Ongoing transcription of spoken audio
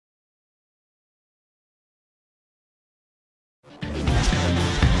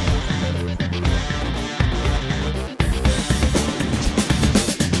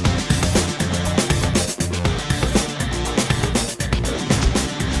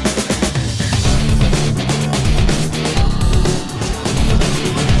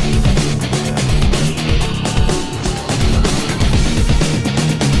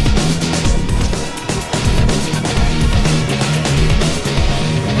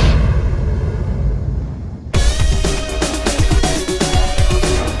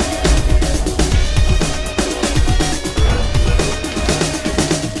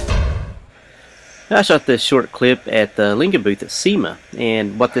I shot this short clip at the Lincoln booth at SEMA,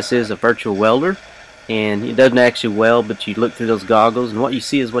 and what this is, a virtual welder, and it doesn't actually weld, but you look through those goggles, and what you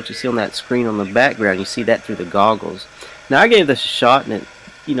see is what you see on that screen on the background. You see that through the goggles. Now I gave this a shot, and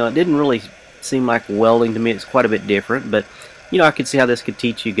it didn't really seem like welding to me. It's quite a bit different, but I could see how this could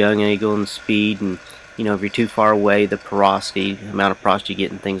teach you gun angle and speed, and if you're too far away, the porosity, amount of porosity you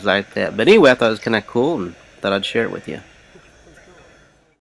get, and things like that. But anyway, I thought it was kind of cool, and thought I'd share it with you.